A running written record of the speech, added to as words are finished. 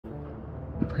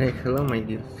Hey, hello my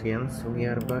dear friends, we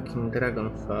are back in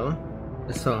Dragonfall.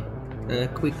 So,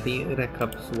 quickly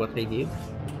recap what I did.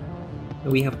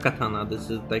 We have katana, this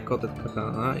is dichoted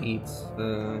katana, it's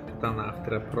katana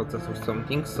after a process or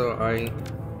something, so I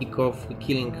pick off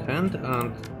Killing Hand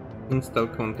and install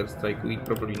Counter-Strike, we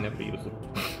probably never use it.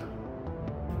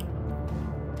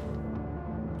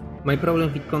 My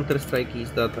problem with Counter-Strike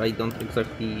is that I don't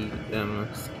exactly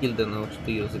skilled enough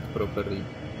to use it properly.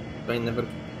 I never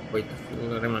quite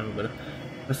remember.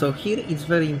 So here it's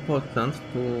very important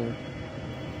to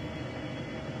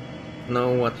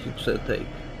know what you should take.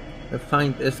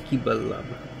 Find a Skibble Lab.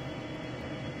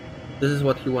 This is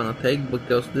what you wanna take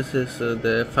because this is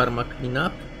the Pharma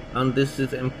Cleanup and this is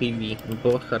MPV.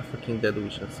 Both are fucking dead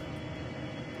wishes.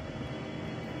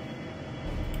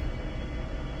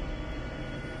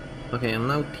 Okay, I'm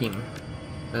now team.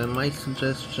 My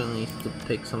suggestion is to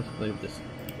take something like this.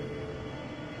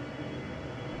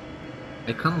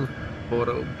 I can't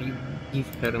borrow, give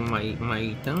her my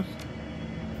items.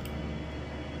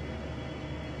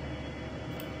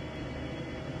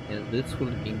 Yeah, this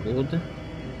would be good.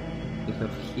 We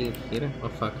have heal here. Oh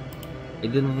fuck. I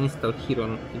didn't install heal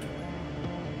on...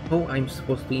 Oh, I'm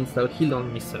supposed to install heal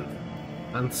on myself.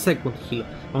 And second heal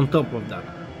on top of that.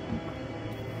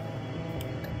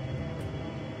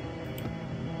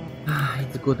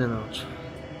 It's good enough.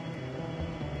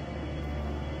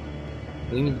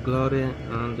 We need glory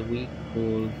and we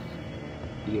could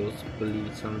use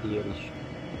police and the Irish.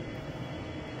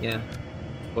 Yeah,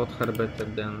 both are better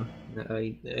than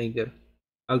Eiger.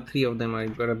 All three of them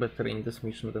are better in this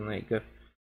mission than Eiger.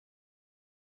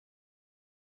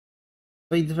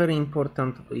 So it's very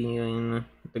important in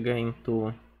the game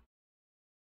to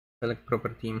select proper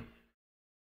team.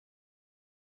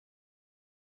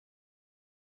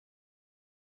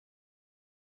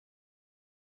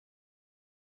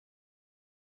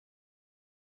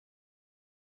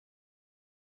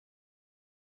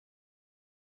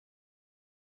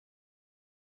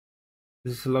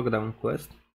 This is a lockdown quest.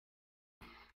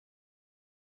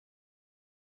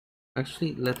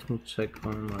 Actually, let me check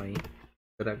on my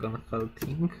Dragonfall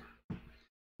thing.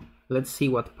 Let's see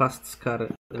what past Scar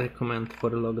recommend for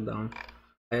lockdown.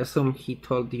 I assume he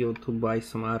told you to buy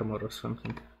some armor or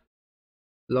something.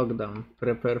 Lockdown.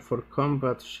 Prepare for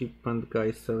combat. Shipment guy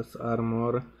sells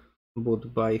armor.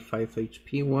 Boot buy 5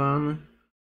 HP 1.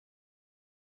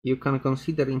 You can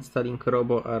consider installing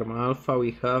Robo Arm Alpha.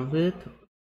 We have it.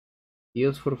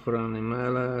 Useful for an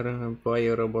emailer. Buy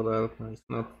a robot alpha. It's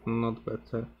not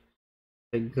better.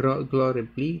 Glory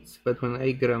bleeds, but when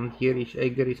Eiger and Irish,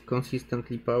 Eiger is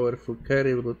consistently powerful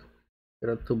carry, but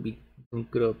there are two big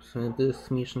groups.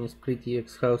 This mission is pretty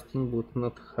exhausting, but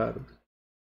not hard.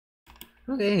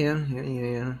 Okay,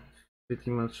 yeah,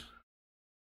 pretty much.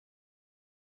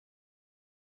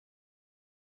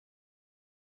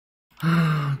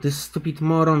 This stupid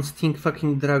morons think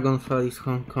fucking Dragonfall is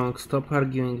Hong Kong. Stop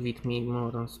arguing with me,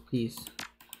 morons, please.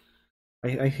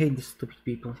 I hate these stupid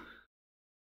people.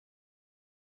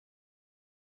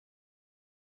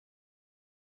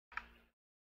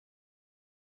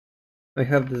 I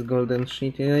have this golden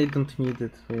sheet. Yeah, I don't need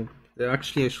it.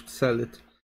 Actually, I should sell it.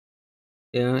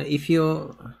 Yeah, if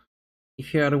you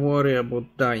are worried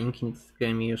about dying in this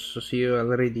game, you are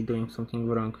already doing something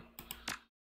wrong.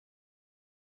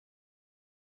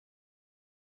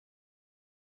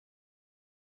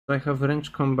 I have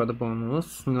range combat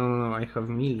bonus. No, I have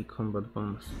melee combat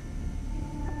bonus.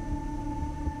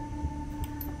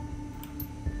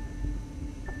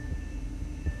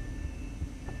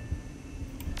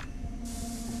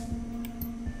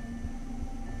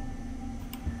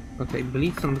 Okay,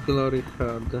 Blitz and Glory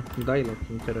had dialogue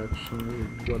interaction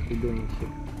with what we're doing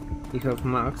here. We have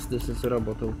Max, this is a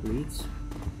robot of Blitz.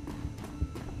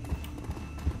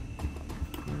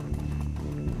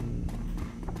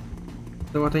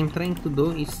 So what I'm trying to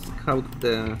do is scout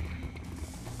the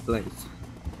place.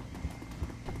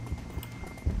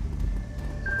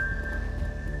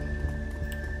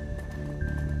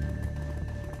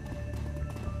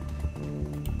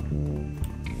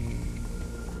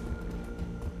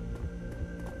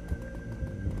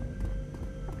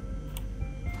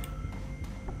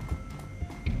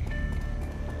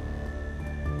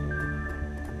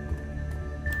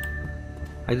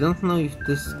 I don't know if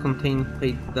this contains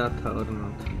paid data or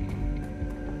not.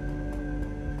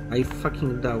 I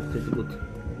fucking doubt it would.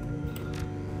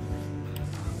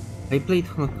 I played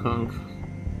Hong Kong.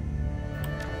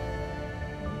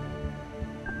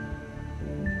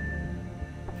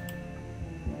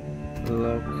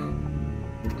 Lock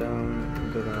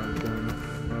down dragon.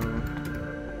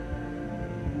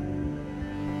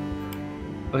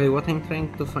 Okay, what I'm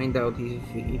trying to find out is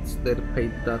if it's their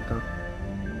paid data.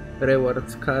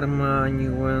 Rewards karma,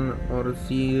 new one or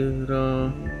zero,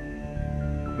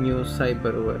 new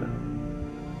cyberware.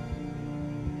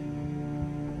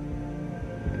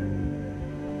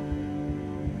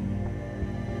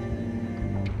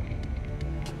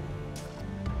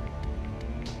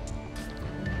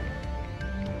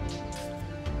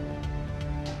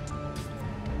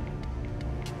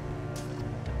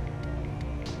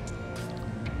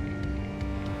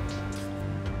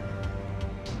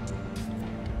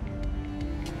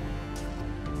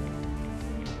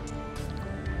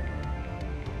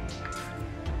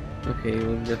 Okay,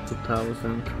 we'll get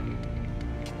 2000.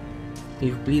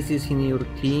 If Blizz is in your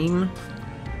team,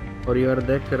 or your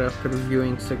decker after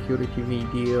viewing security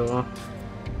video.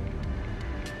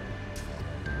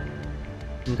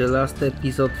 In the last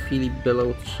episode, Philip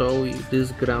Below show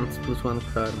this grants +1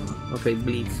 karma. Okay,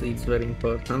 Blitz, it's very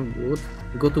important, good.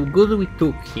 Good we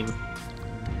took him.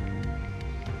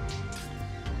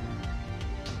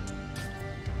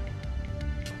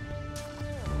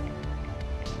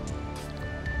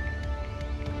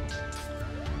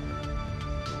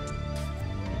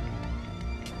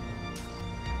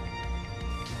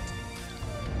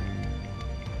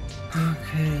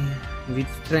 Okay, with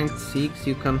strength 6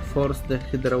 you can force the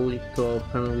hydraulic to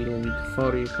open, while with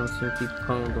 4 you can simply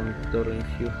pound on the door.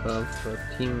 If you have a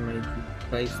teammate with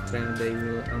high strength, they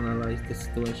will analyze the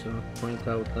situation and point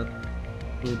out that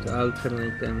you need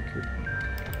alternate entry.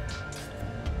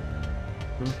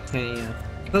 Okay, yeah.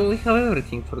 So we have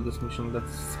everything for this mission,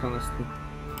 that's honestly.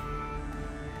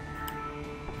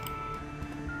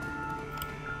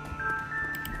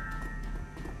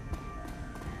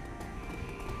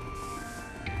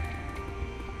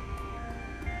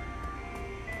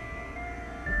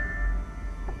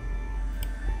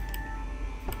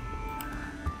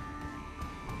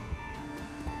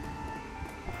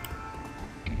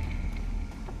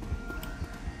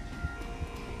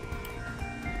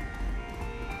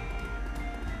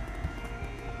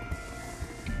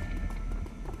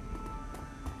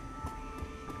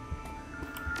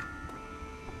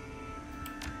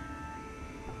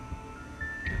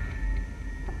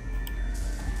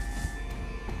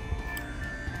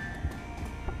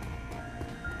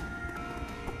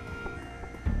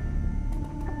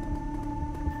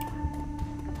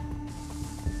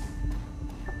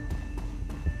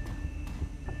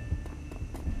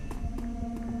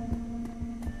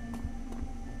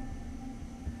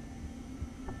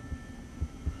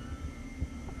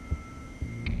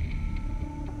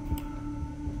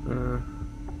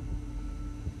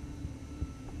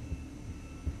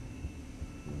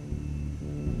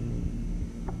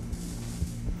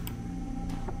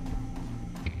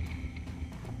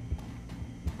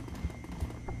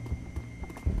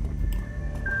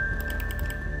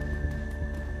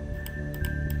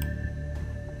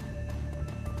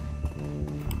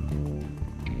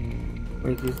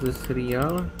 Wait, is this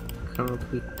real?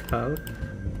 Cannot we tell?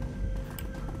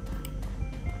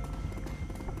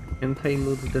 Can't I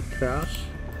loot the trash?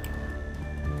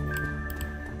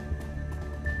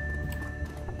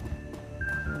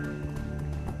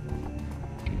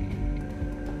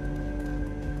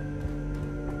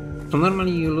 So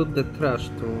normally you loot the trash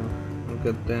to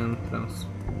get the entrance.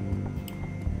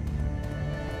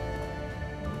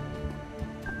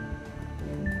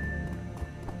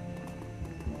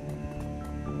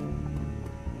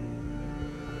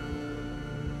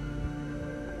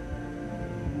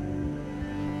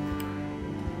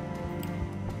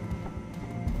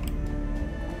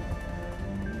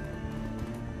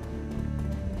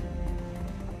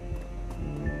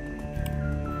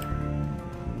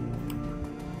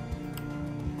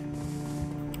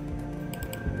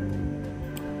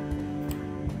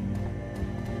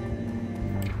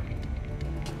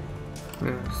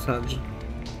 Such.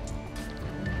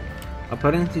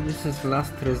 Apparently this is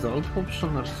last result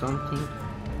option or something,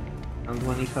 and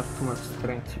when you have too much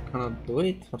strength you cannot do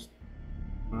it, or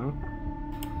no?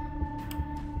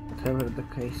 Whatever the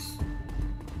case.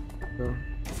 So.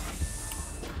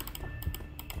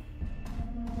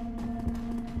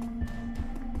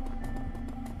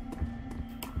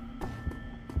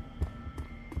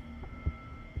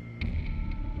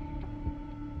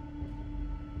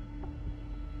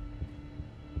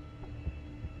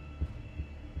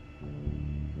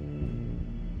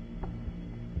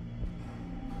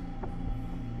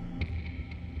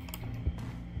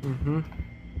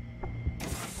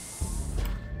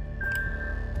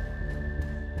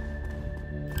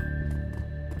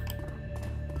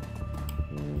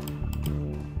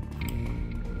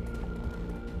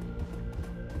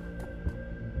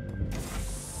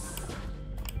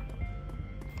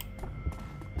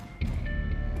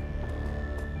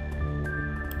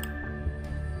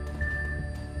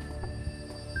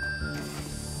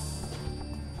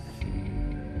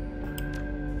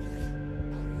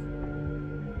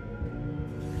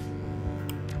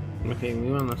 Okay,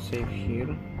 we wanna save here.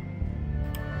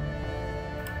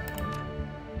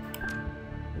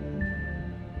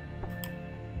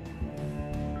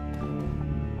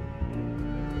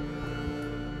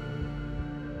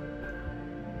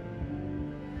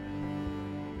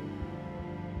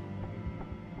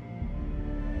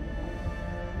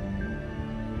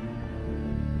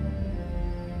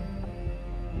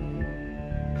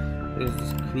 There's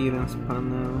this clearance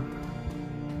panel.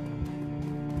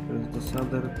 There's this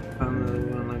other panel.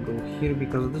 We wanna go here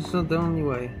because this is not the only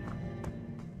way.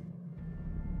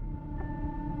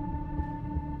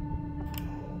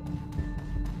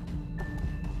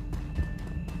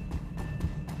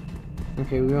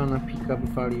 Okay, we wanna pick up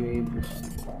valuables.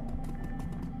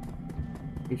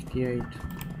 58.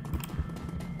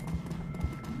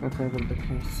 Whatever the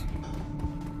case.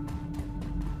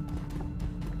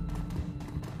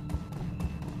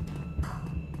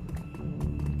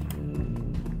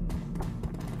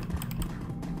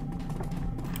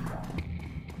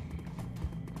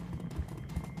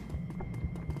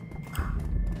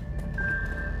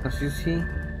 As you see,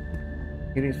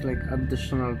 here is like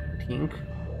additional thing.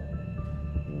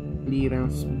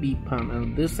 Clearance B panel.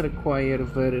 This requires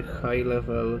very high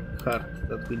level card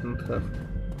that we don't have.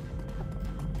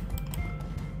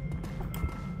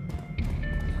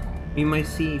 We might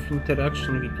see if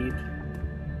interaction with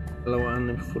it allow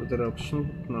any further option,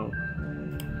 but no.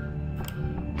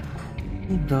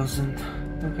 It doesn't.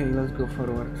 Okay, let's go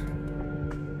forward.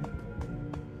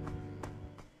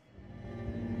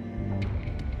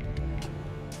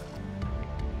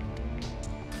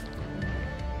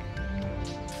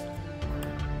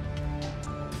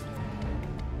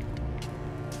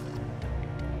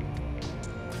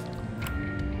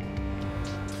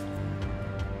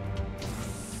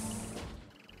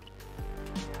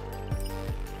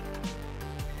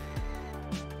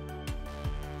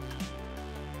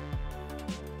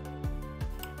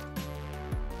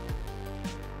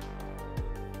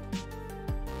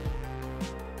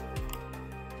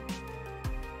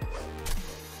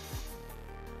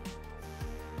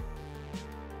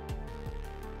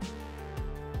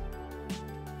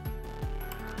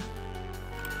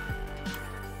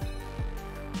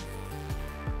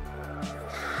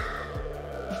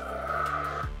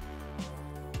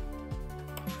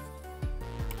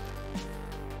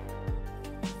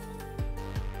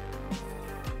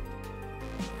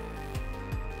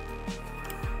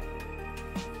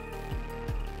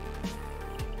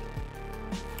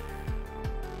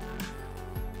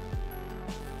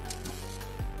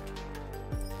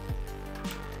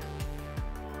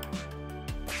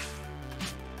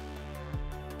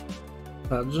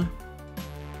 Badge.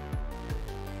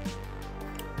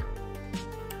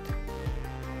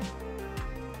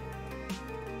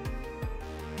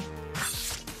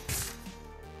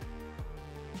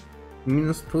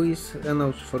 -2 is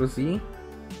enough for Z?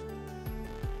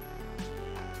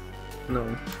 No.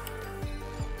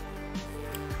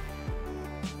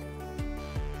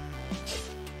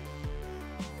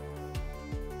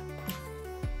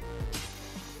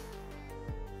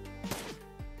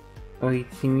 Oh,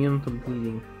 it's immune to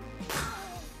bleeding.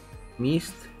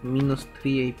 Mist,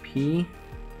 -3 AP,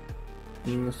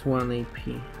 -1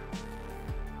 AP.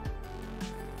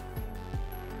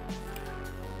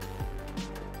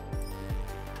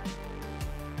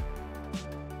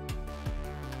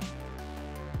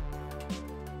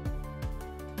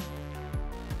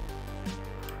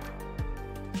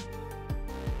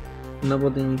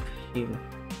 Nobody needs heal.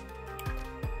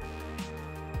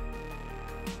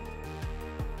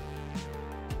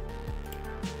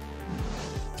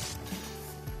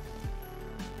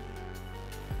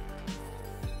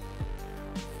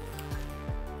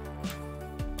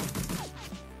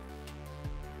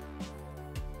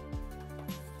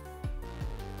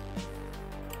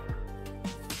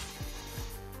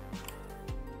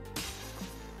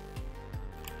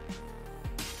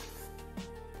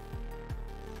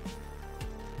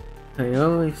 I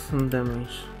always some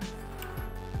damage.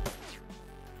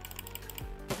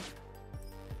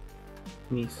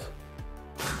 Miss.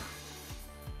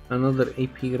 Another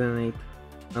AP grenade.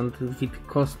 And with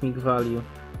cosmic value.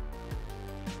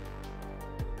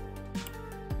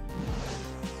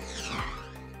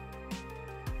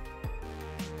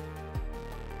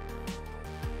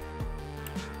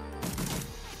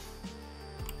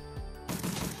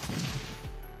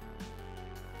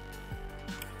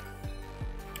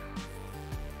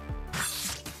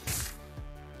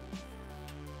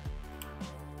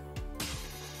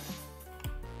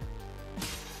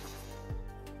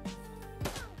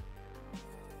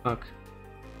 Fuck.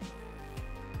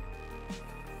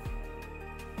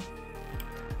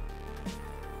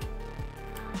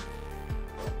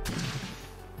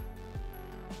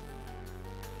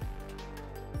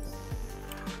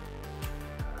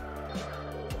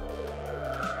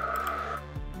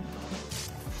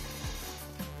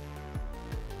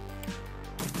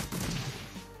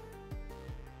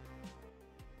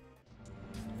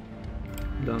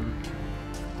 Done.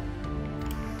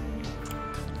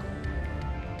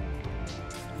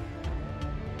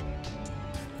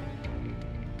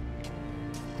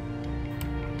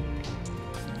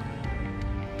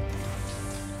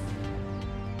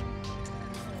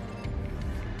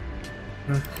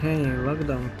 Okay,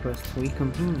 lockdown quest, we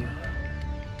continue.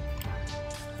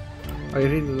 I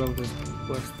really love this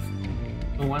quest.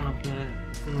 One of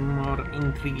the more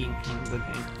intriguing in the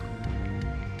game.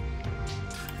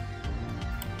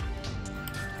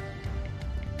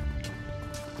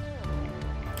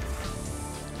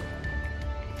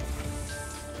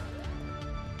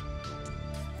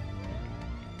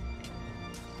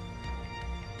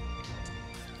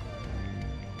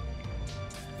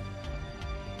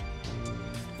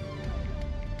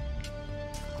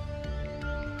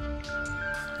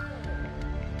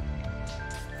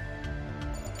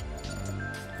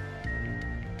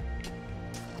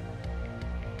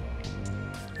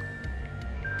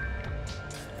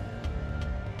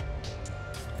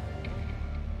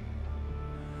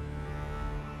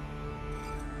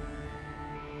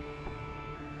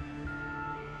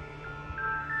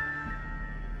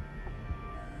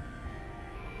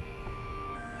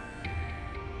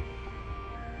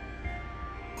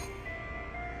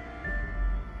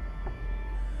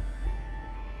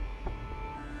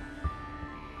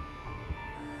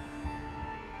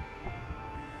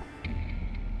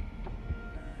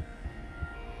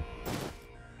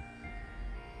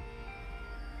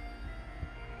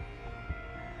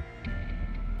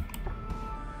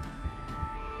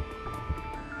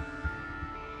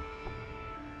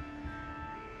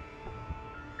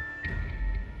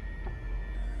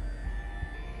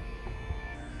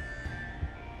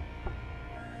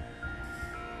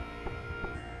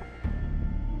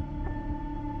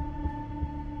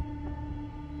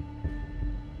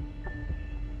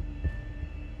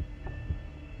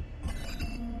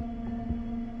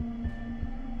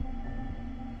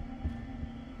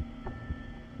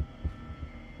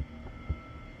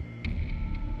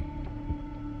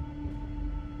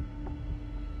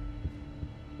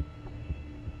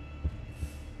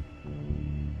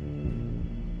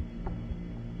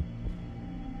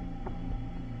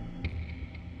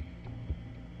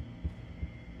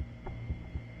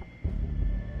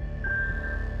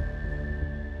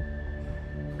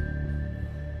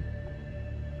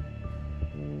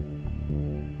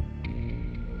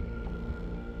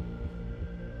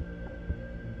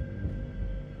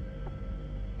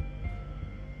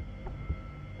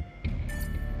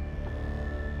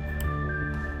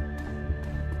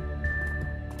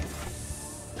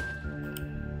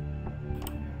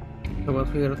 So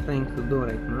what we are trying to do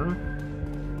right now?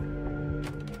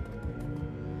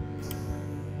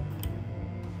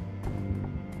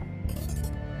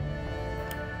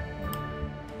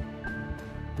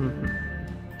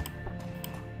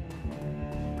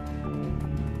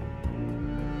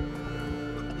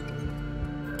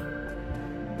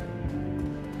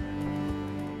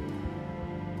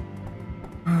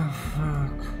 Oh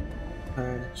fuck.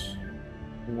 Search.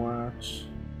 Watch.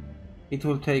 It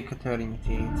will take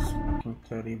eternity, it's fucking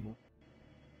terrible.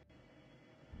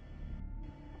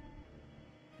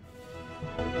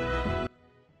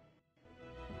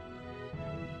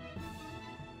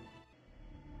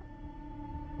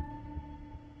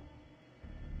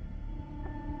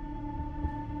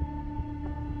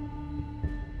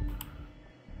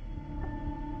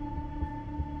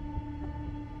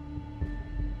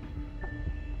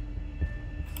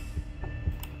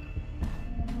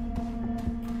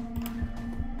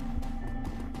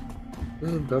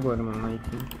 This is Doberman, I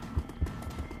think.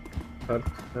 Hard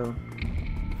to tell.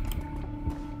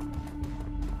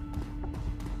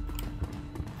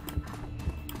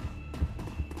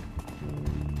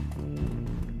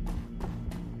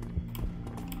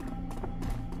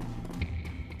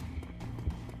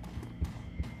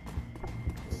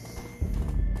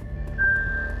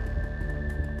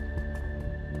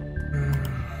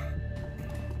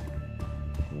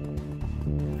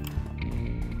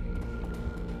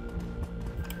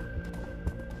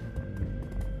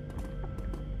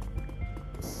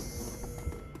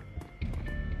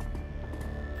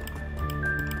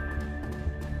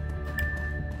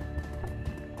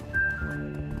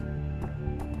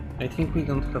 I think we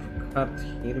don't have card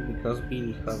here because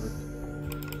Billy have it.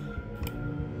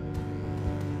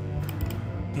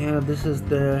 Yeah, this is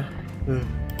the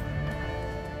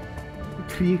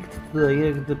trick to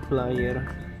direct the player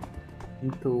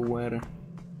into where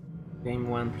game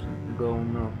wants him to go,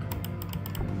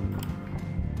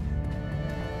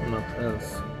 not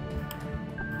else.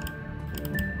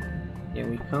 Yeah,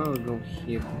 we cannot go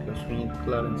here because we need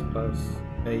Clarence Pass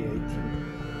A, I think.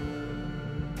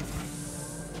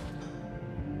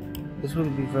 This will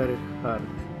be very hard.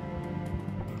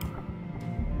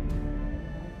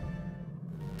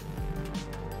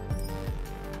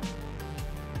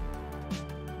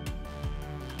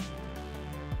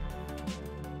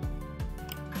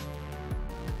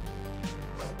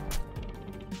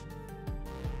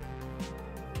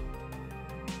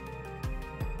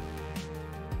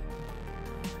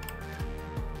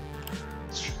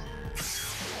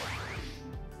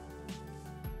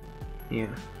 Yeah.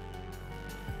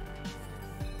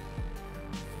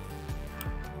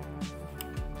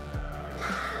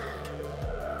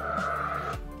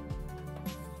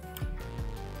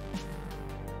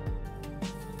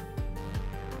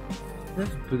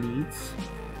 That bleeds.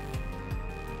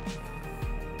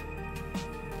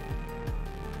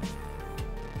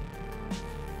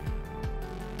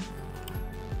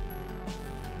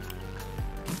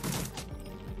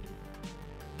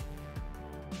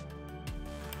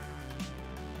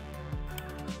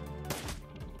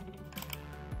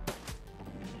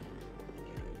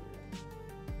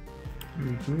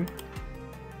 Mm-hmm.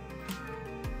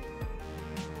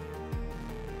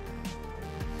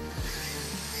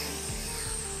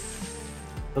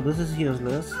 So this is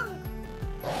useless.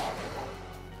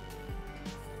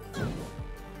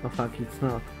 Oh fuck, it's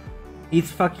not.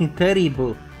 It's fucking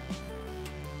terrible!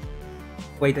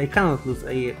 Wait, I cannot lose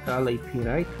all AP,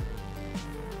 right?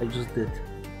 I just did.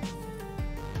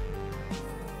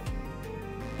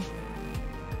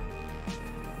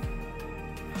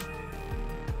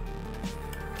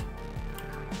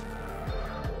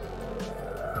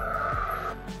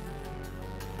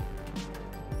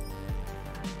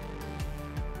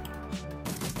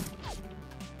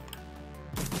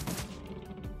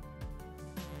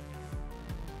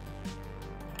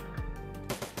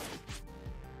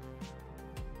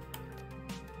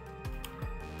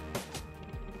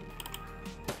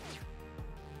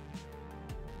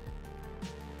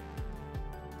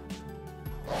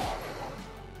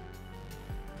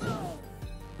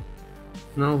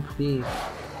 No, please.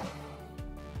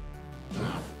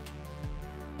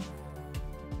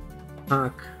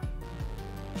 Fuck.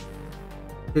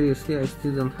 Seriously, I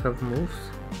still don't have moves?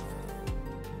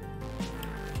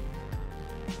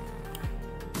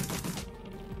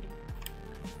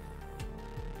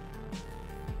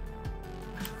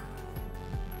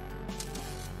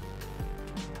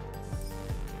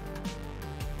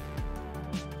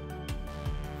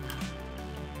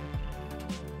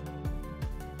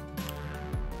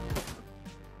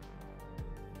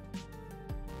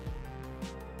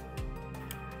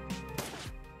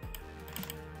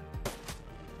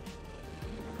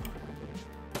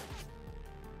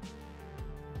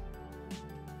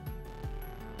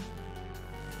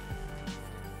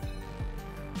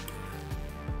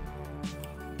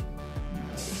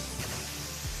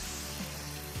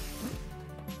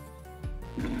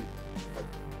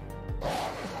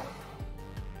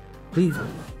 Please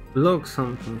block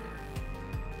something.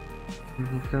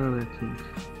 Anything.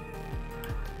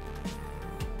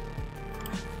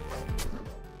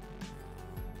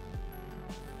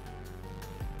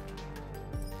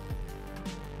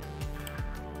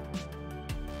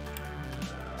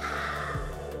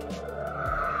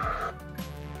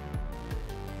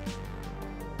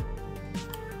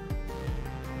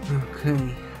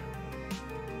 Okay.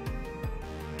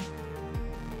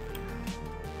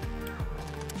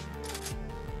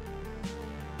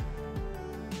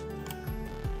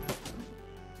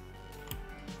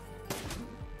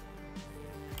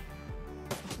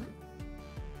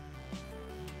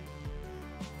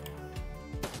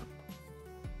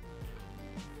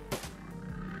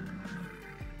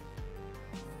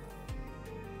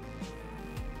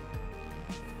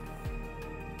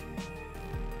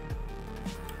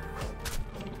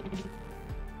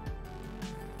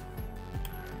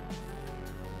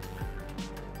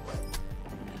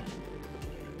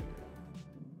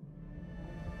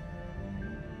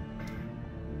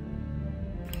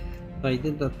 I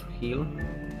did that to heal.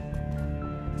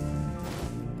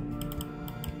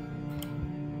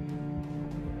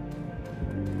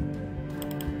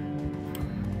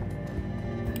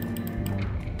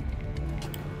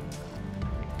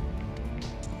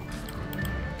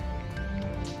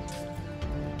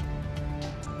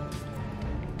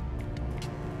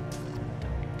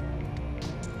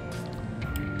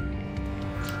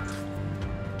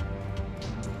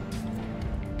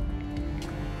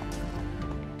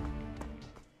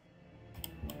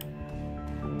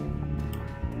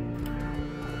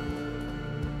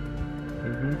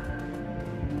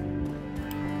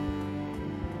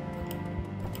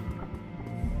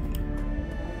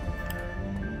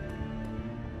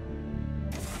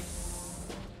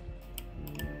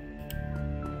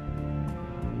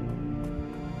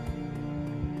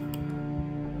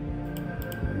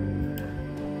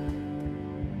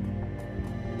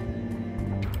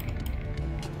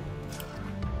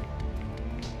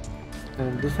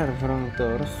 These are wrong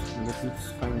doors, but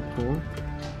it's fine too.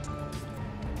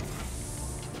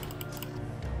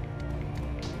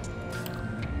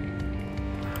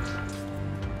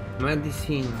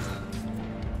 Medicine.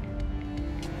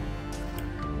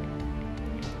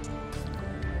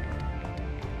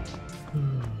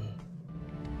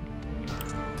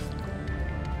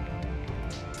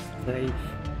 Safe.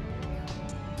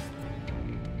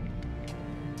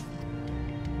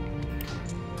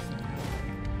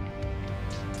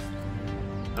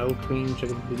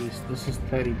 Auto-inject bliss. This is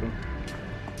terrible.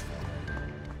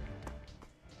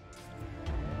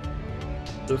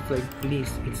 Just like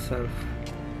bliss itself.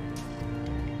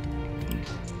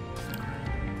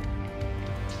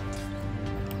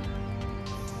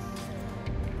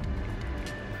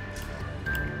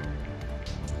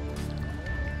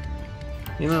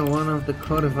 You know, one of the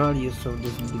core values of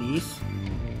this bliss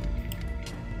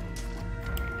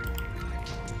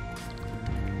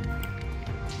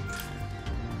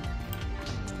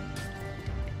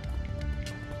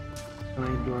can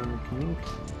I do anything?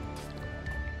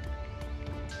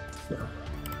 No.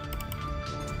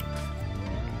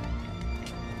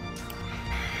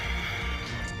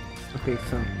 Okay,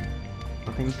 so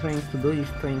what I'm trying to do is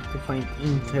trying to find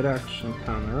interaction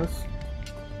panels.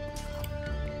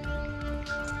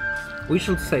 We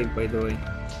should save, by the way.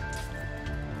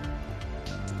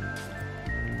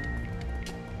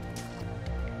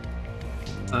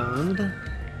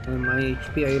 And my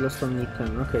HP I lost only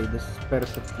 10. Okay, this is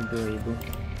perfectly doable.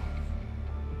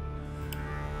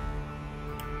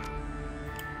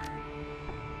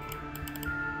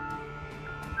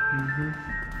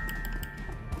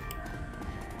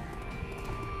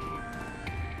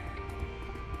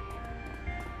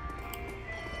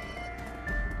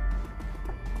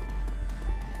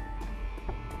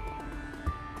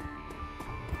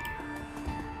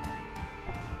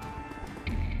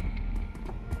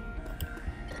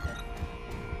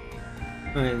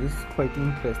 Okay, this is quite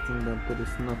interesting that there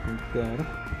is nothing there.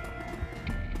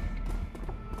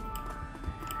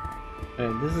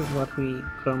 This is what we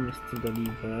promised to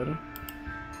deliver.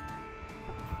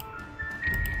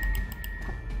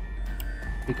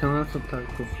 We can also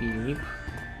talk to Philip.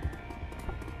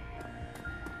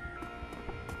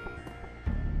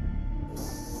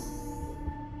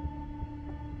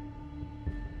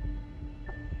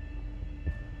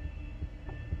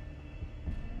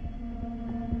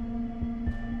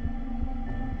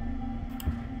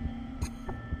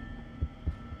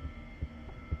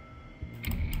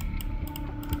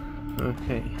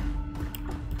 Okay.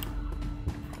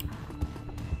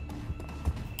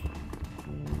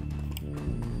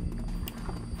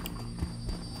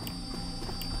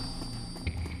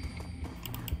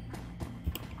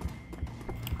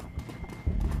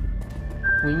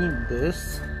 We need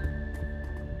this.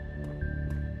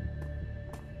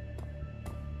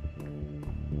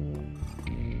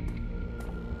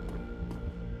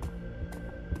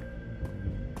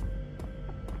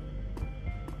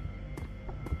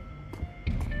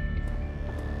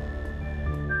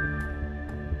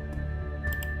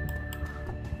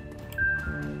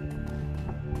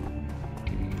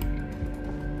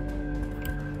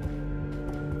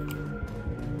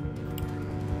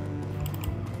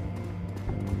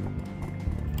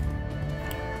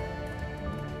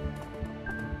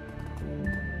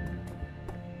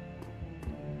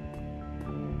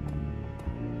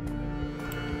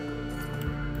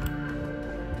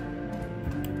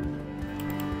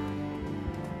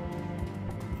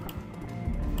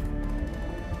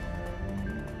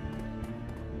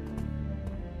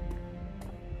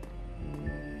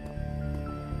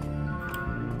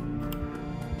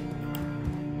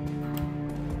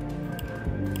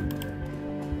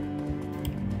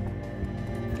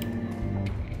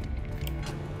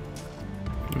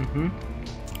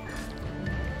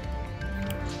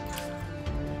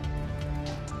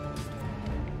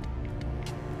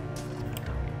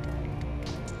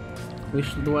 We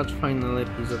should watch final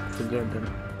episode together.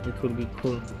 It will be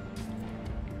cool.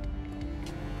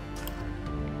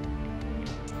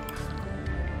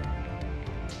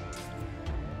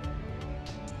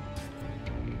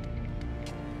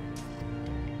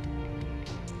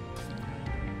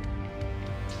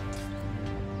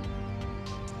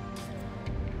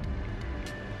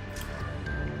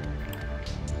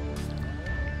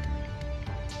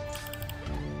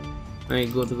 Hey,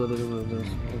 good.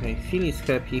 Okay, Phil is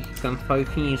happy, he can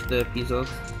finish the episode,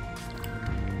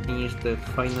 finish the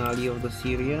finale of the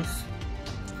series.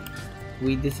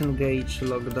 We disengage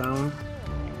lockdown.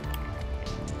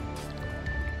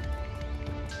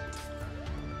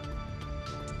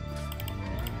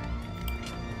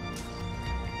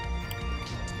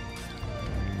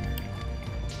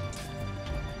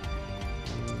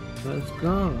 Let's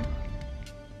go.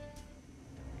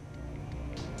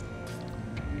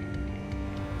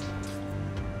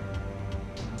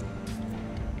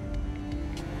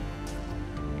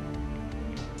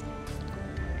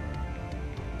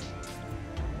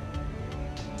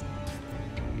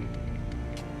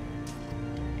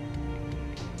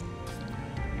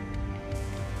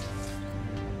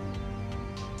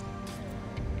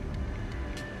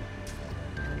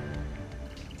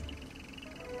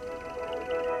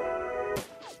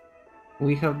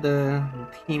 We have the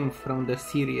team from the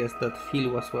series that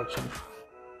Phil was watching.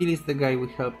 Phil is the guy we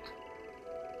helped.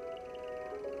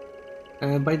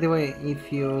 By the way,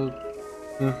 if you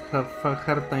have a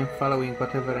hard time following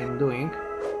whatever I'm doing,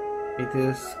 it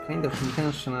is kind of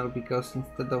intentional because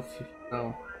instead of, you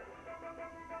know,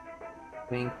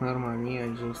 playing normally, I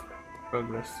just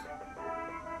progress.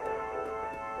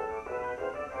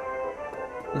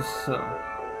 So...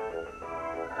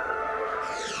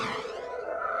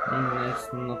 Nice,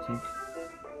 nothing.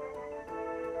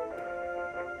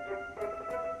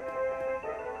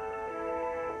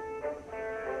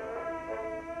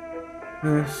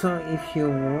 So if you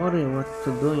worry what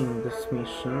to do in this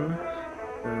mission,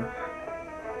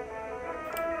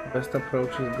 best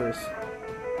approach is this.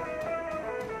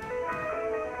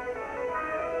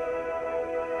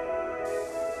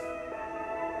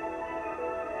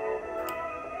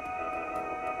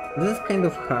 This is kind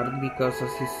of hard because,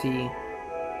 as you see,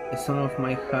 some of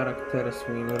my characters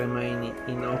will remain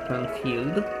in open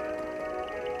field.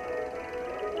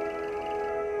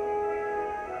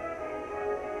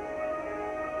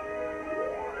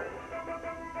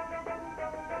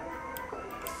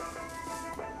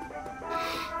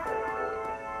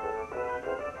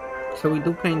 So we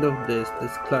do kind of this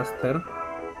cluster.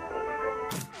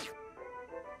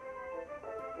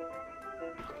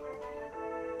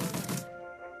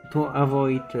 To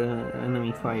avoid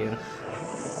enemy fire.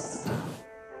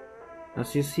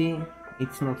 As you see,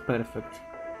 it's not perfect.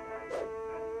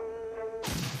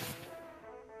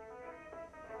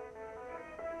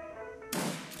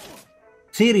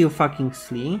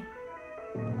 Seriously?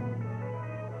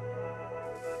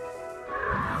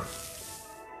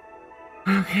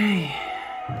 Okay.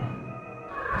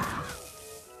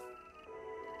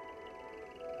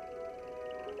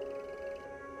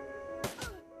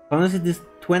 Honestly, this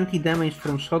 20 damage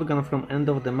from shotgun from end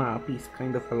of the map is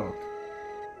kind of a lot.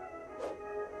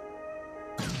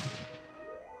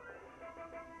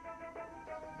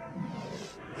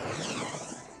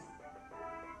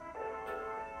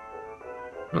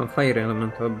 Oh, fire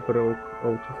elemental broke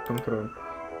out of control.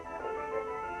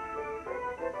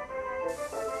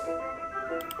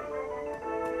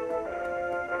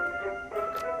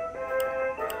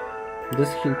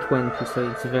 This heal 20,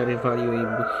 so it's very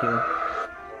valuable heal.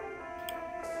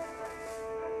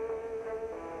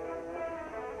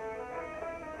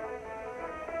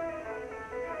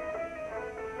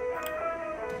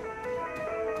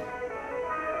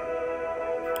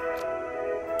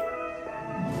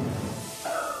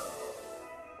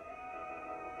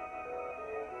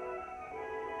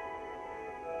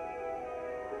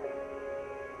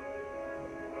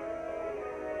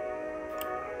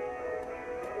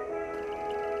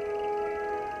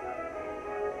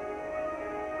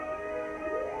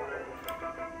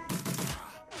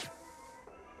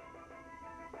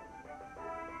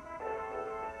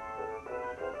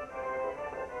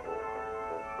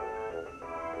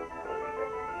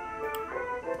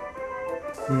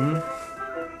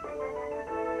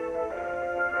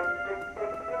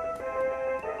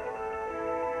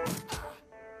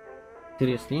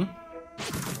 Seriously?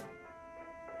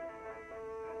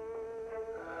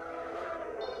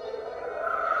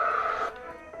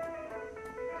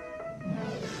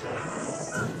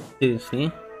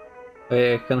 Seriously?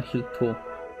 I can heal 2.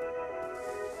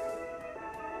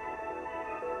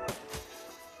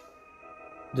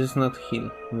 This is not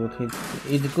heal, but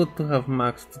it's good to have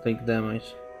max to take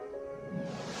damage.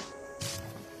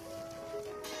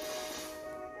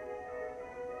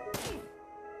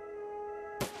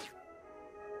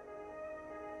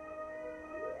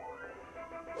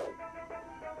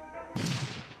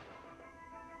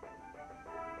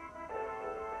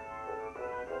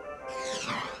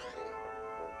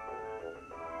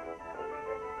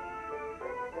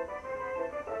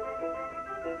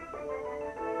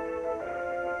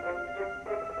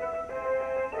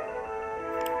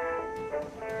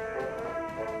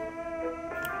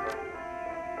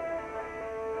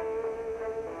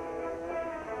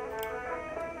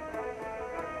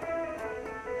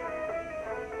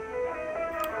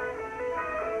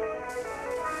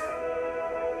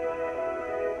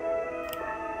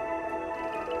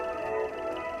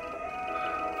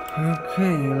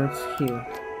 Okay, let's heal.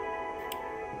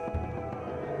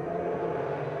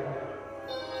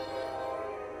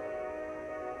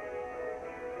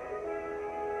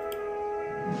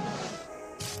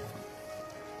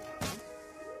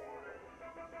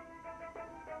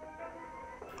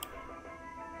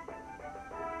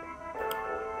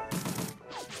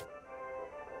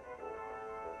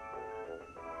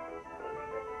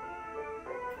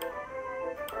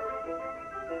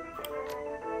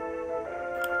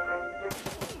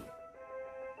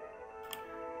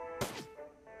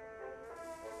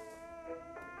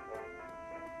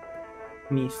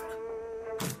 Missed.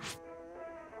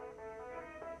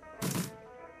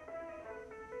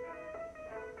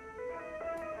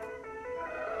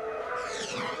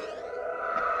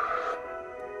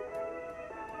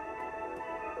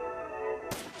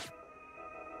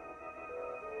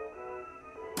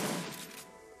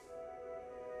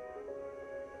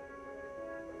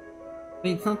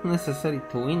 It's not necessary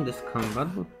to win this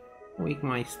combat, but we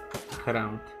might stick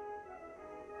around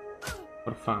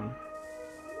for fun.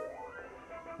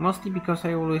 Mostly because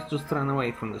I always just run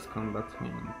away from this combat,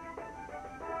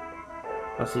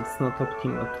 because it's not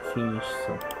optimal to finish,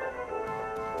 so...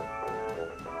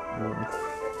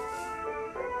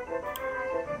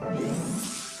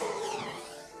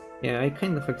 Yeah, I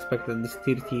kind of expected this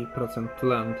 30% to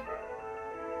land.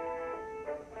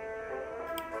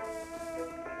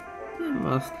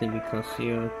 Mostly because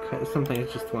you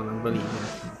sometimes just wanna believe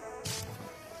it.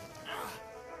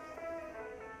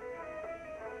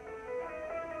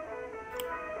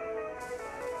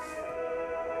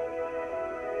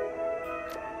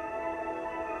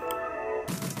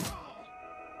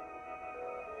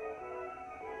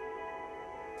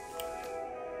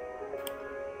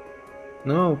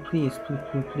 No, please, please,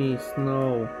 please, please,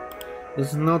 no.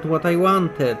 This is not what I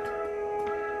wanted.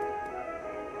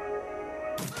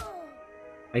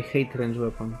 I hate range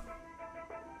weapon.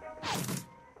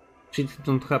 Shit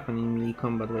don't happen in melee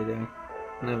combat, by the way.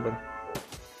 Never.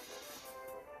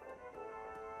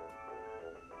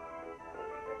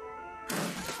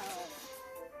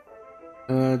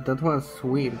 That was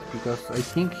weird, because I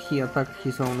think he attacked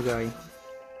his own guy.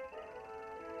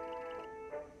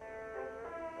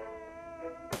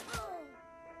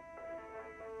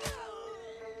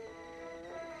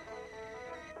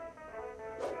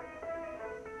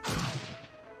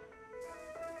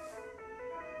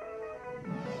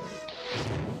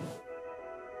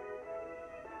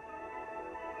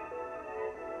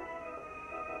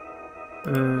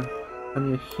 Can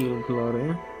you heal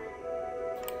Glory?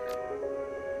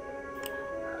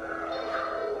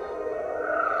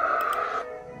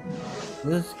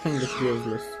 This is kind of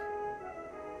useless.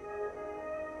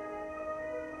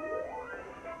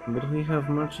 But we have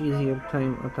much easier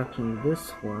time attacking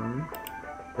this one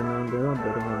than on the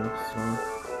other one,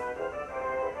 so...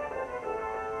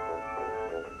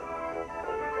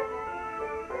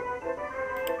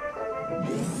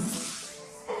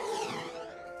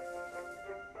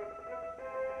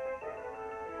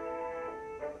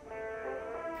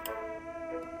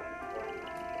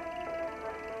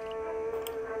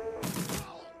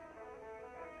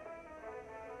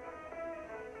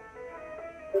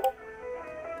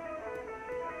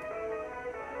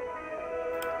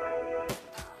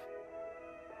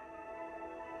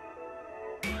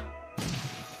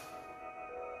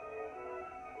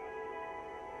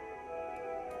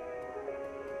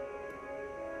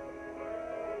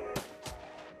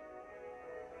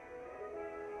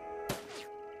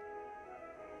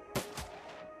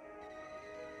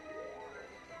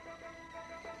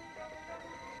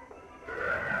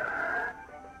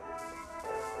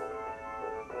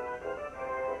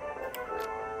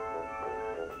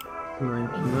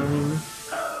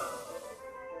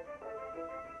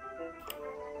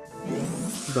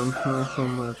 Don't know how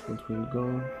much, but we'll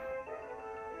go.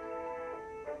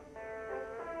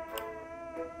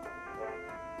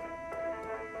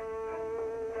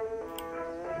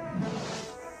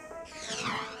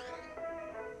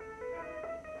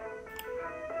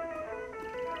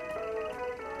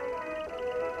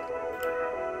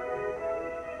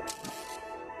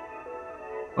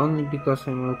 Only because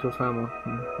I'm out of ammo,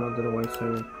 otherwise I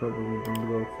would probably don't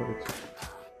go for it.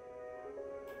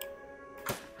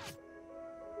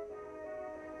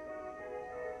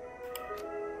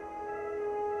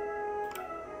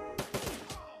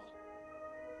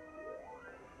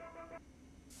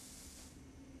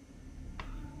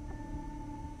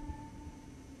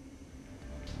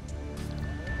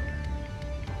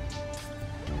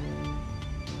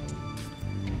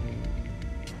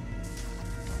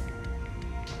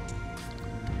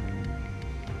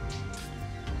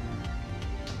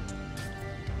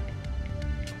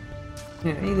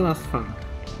 Yeah, it was fun.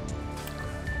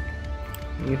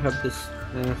 You have this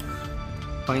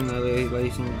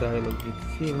finalizing dialogue with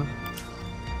Phil.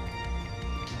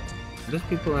 These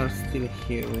people are still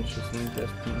here, which is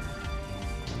interesting.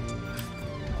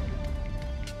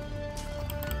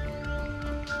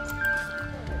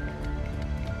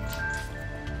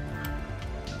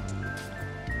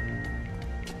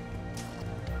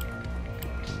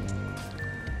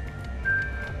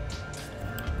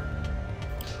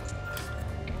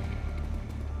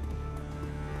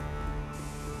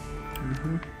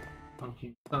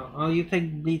 Okay. So, you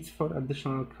take Blitz for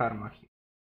additional karma here.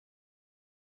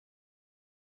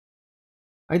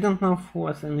 I don't know who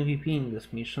was MVP in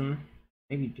this mission.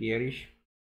 Maybe Pierish.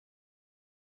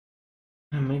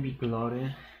 Maybe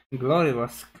Glory. Glory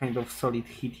was kind of solid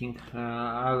hitting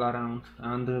all around,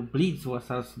 and Blitz was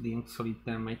also doing solid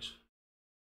damage.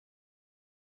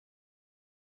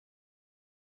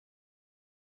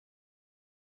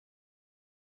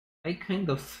 I kind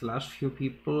of slashed few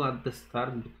people at the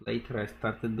start, but later I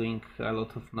started doing a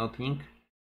lot of nothing,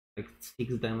 like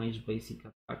 6 damage basic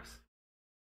attacks.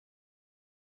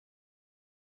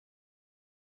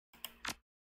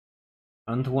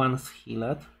 And once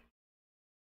healed.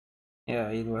 Yeah,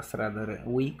 it was rather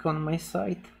weak on my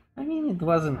side. I mean, it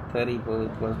wasn't terrible,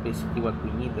 it was basically what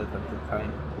we needed at the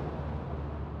time.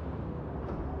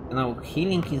 Now,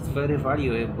 healing is very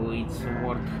valuable, it's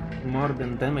worth more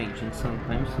than damaging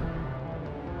sometimes.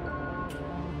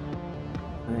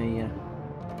 Yeah.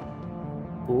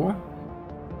 Cool.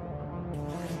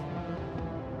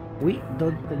 We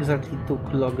don't exactly took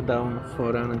lockdown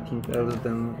for anything else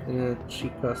than chi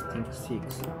casting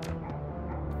 6.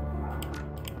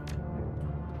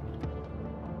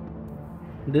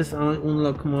 This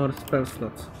unlock more spell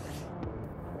slots.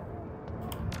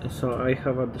 So I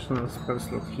have additional spell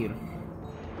slot here,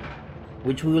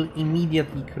 which will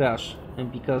immediately crash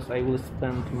because I will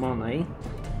spend money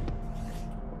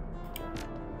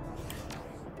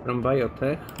from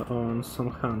biotech on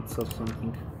some hands or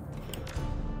something.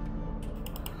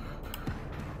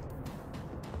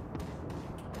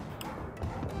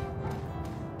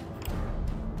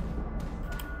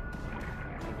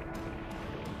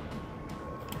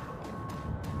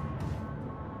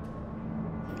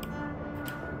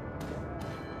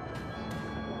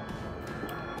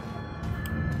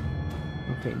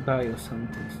 Okay,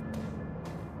 bioscientist.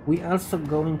 We also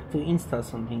going to install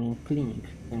something in clinic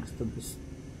thanks to this.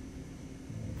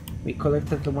 We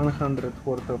collected 100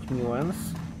 worth of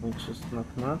nuance, which is not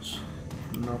much.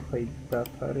 No paid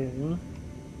data really.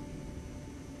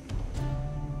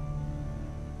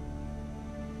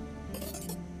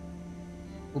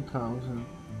 $2,000.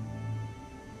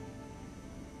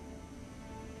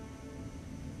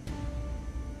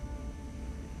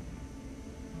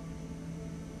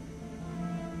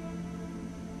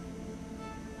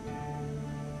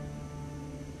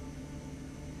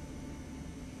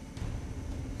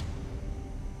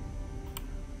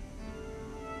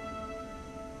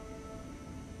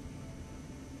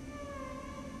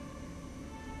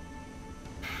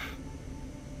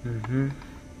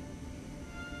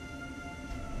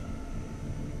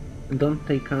 Don't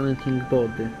take anything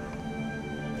body.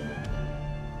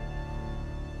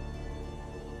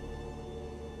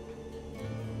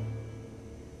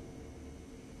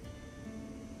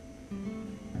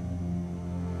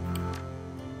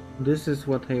 This is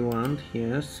what I want,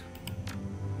 yes.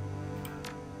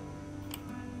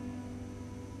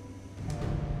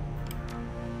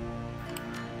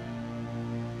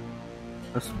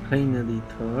 A spline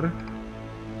editor.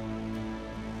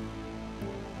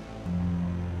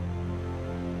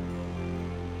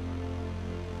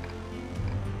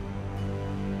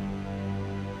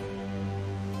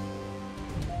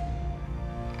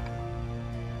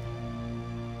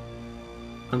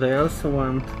 And I also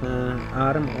want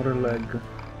arm or leg.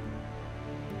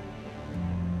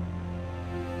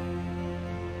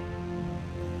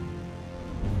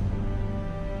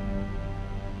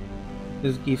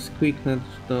 This gives quickness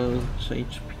to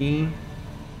HP.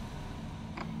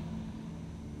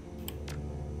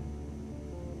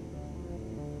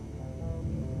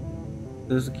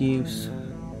 This gives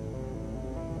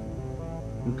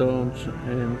dodge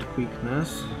and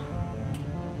quickness.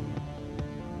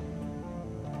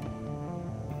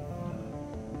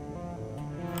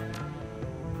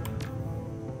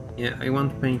 Yeah, I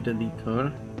want paint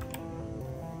editor.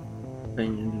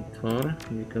 Paint editor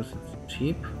because it's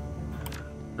cheap.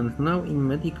 And now in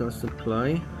medical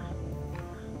supply,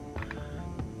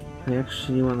 I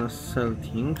actually wanna sell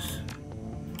things.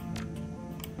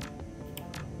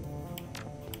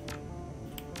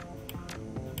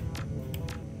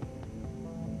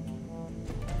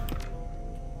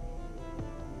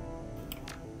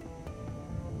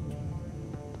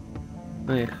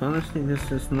 Okay, honestly this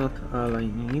is not all I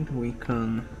need. We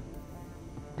can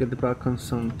get back on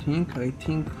something. I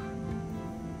think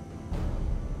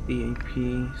PAP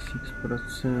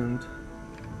 6%.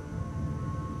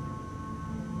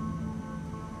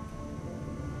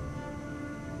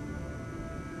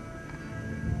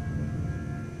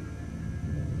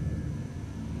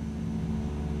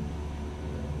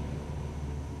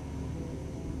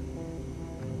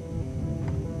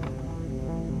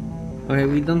 Okay,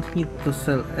 we don't need to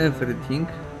sell everything.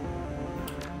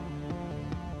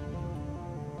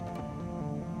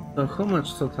 So how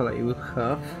much total I will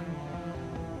have?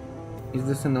 Is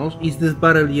this an notch? Is this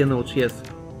barely a notch? Yes.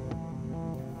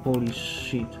 Holy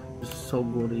shit, this is so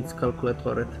good, it's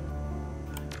calculated.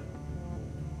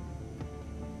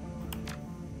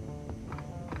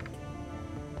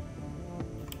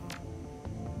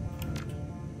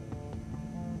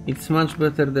 It's much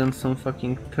better than some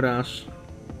fucking trash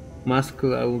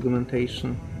muscular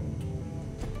augmentation.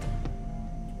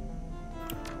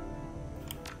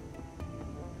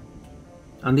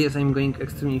 And yes, I'm going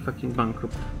extremely fucking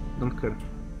bankrupt. Don't care.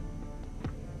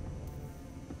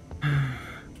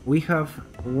 We have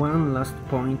one last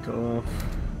point of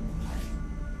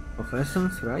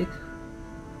essence, right?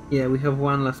 Yeah, we have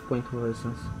one last point of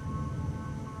essence.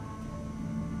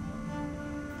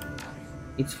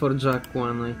 It's for Jack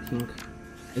 1, I think.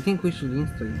 I think we should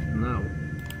install it now.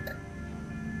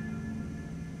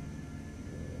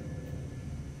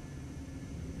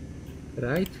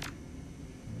 Right?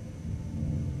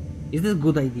 Is this a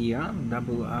good idea?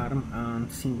 Double arm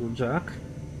and single jack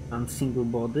and single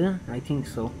body? I think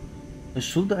so.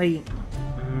 Should I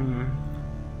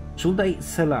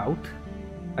sell out?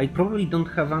 I probably don't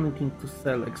have anything to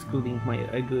sell excluding my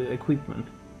equipment.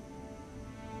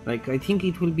 Like, I think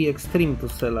it will be extreme to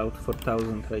sell out for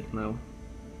 1000 right now.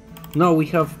 No, we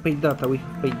have paid data, we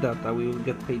will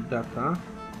get paid data.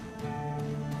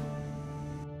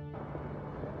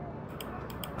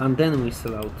 And then we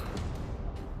sell out.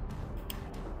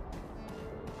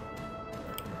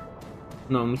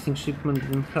 No, missing shipment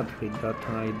didn't have paid data.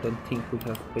 I don't think we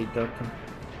have paid data.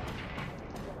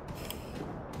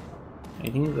 I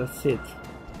think that's it.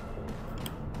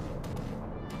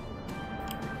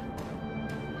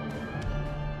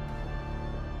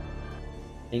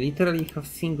 I literally have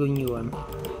single new one.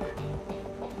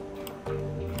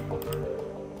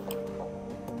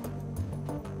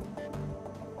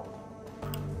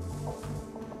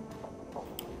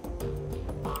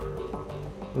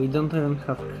 We don't even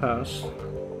have cash.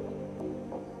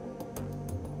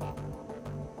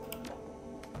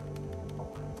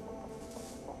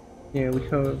 Yeah, we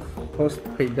have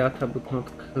post-paid data but not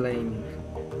claiming.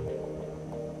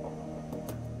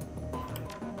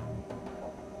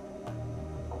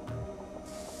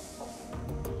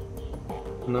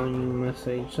 No new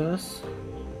messages.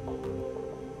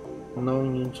 No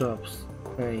new jobs.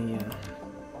 Okay, yeah.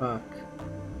 Fuck.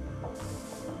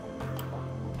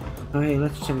 Okay,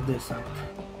 let's check this out.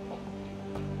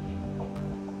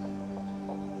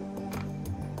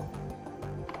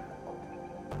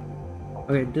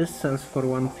 Okay, this sells for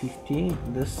 150,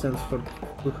 this sells for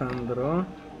 200,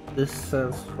 this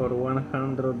sells for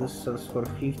 100, this sells for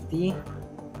 50.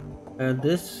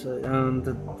 This and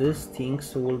these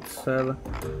things would sell.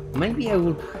 Maybe I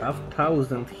would have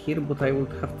 1000 here, but I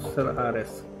would have to sell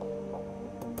RS.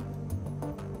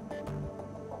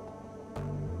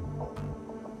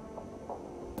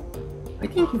 I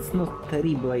think it's not a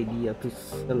terrible idea to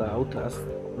sell out as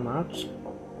much.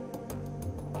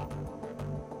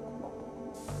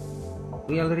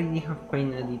 We already have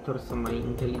pain editor, so my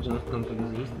intelligence don't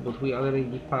exist, but we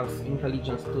already passed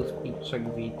intelligence to speed check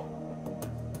with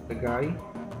the guy.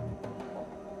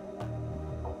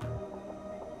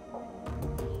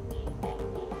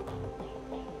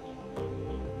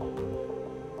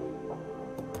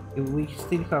 We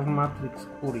still have Matrix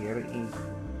Courier in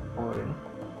Ori.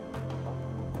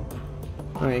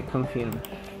 I confirm.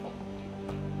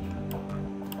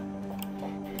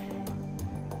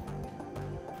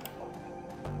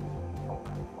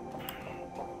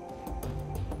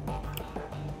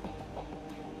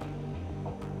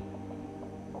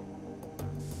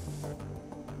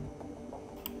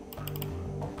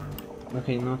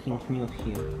 Okay, nothing new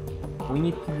here. We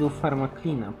need to do pharma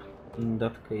cleanup in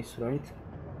that case, right?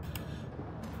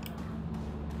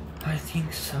 I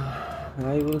think so.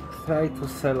 I will try to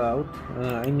sell out.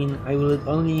 I mean, I will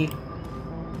only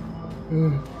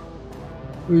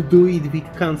do it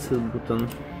with cancel button.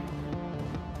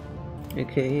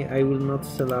 Okay, I will not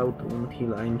sell out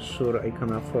until I'm sure I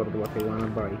can afford what I wanna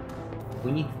buy.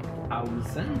 We need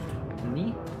 1000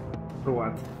 money for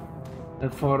what?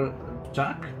 For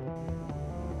Jack?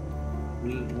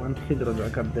 We want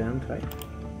Hydrojack at the end, right?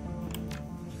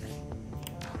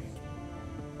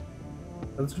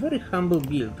 That's very humble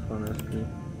build, honestly.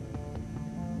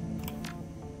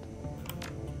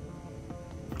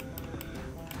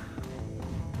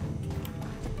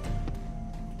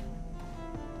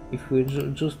 If we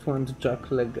just want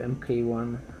Jackleg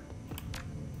MK1,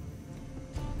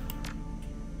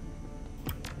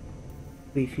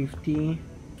 350.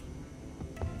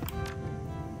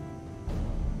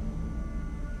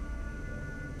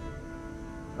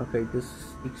 Okay, this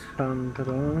is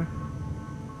 600.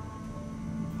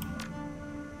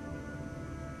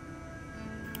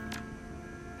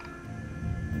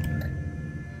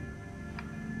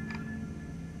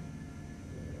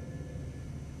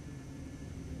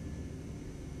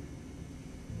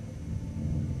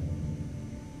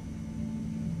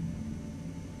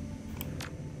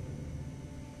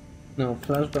 No,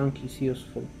 flashbang is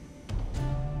useful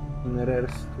in rare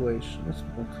situations,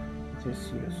 but it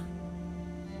is useful.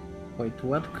 Wait,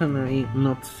 what can I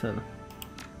not sell?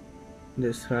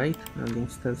 This, right? And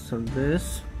instead sell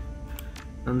this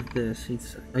and this.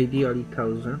 It's ideally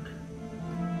 1000.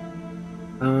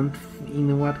 And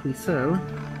in what we sell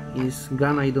is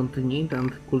gun I don't need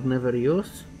and could never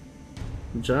use,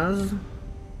 jazz,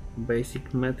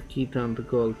 basic medkit and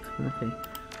gold. Okay.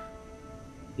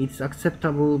 It's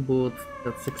acceptable, but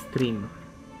that's extreme.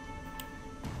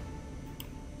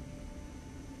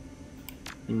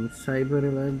 In cyber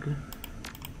leg.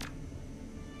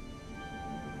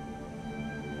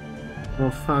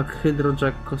 Oh fuck,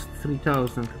 Hydrojack cost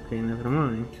 3000. Okay, never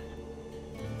mind.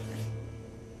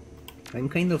 I'm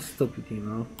kind of stupid, you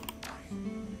know.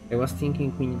 I was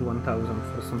thinking we need 1000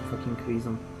 for some fucking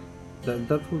reason.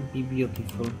 That would be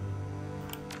beautiful.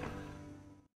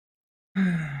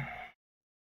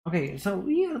 Okay, so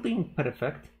we are doing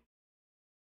perfect.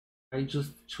 I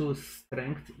just choose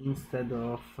strength instead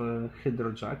of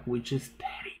Hydrojack, which is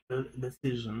terrible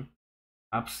decision.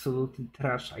 Absolutely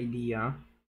trash idea.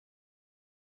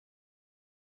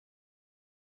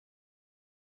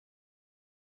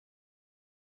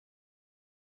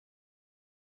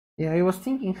 Yeah, I was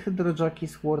thinking Hydrojack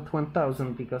is worth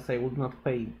 1000 because I would not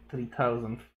pay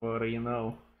 3000 for, you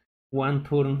know, 1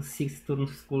 turn, 6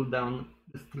 turns cooldown,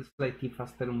 slightly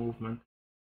faster movement.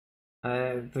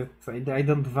 I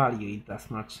don't value it as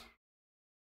much.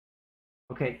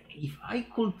 Okay, if I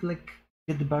could like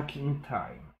get back in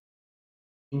time,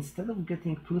 instead of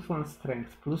getting +1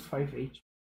 strength, +5 HP,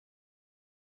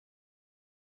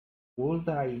 would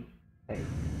I take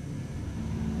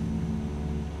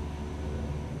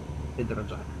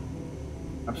Hydrojack?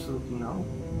 Absolutely no.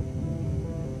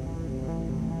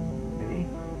 Okay.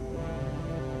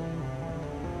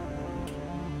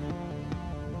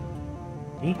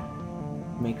 Okay.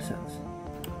 Makes sense.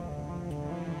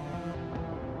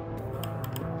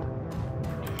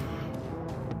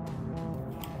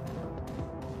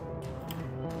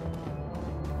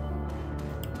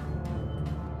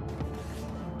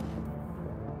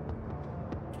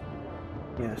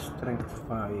 Yeah, strength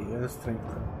 5,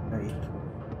 strength 8,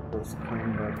 close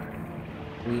combat,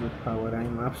 willpower.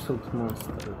 I'm absolute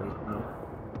monster right now.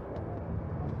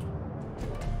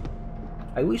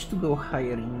 I wish to go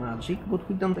higher in magic, but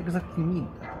we don't exactly need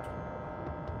that.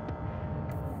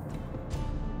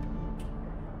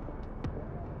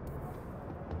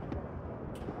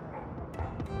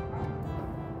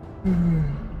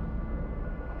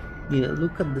 Yeah,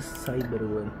 look at the cyber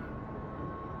wheel.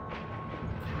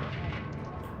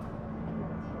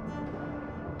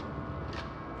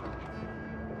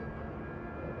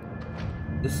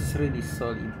 This is really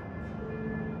solid.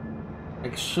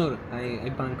 Like, sure, I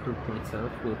bankrupt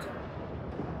myself, but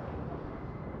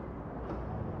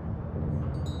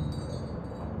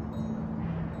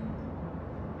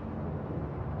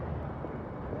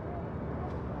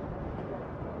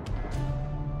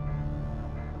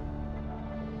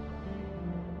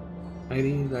I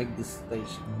really like this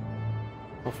stage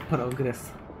of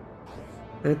progress.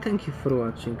 Thank you for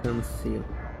watching and see you.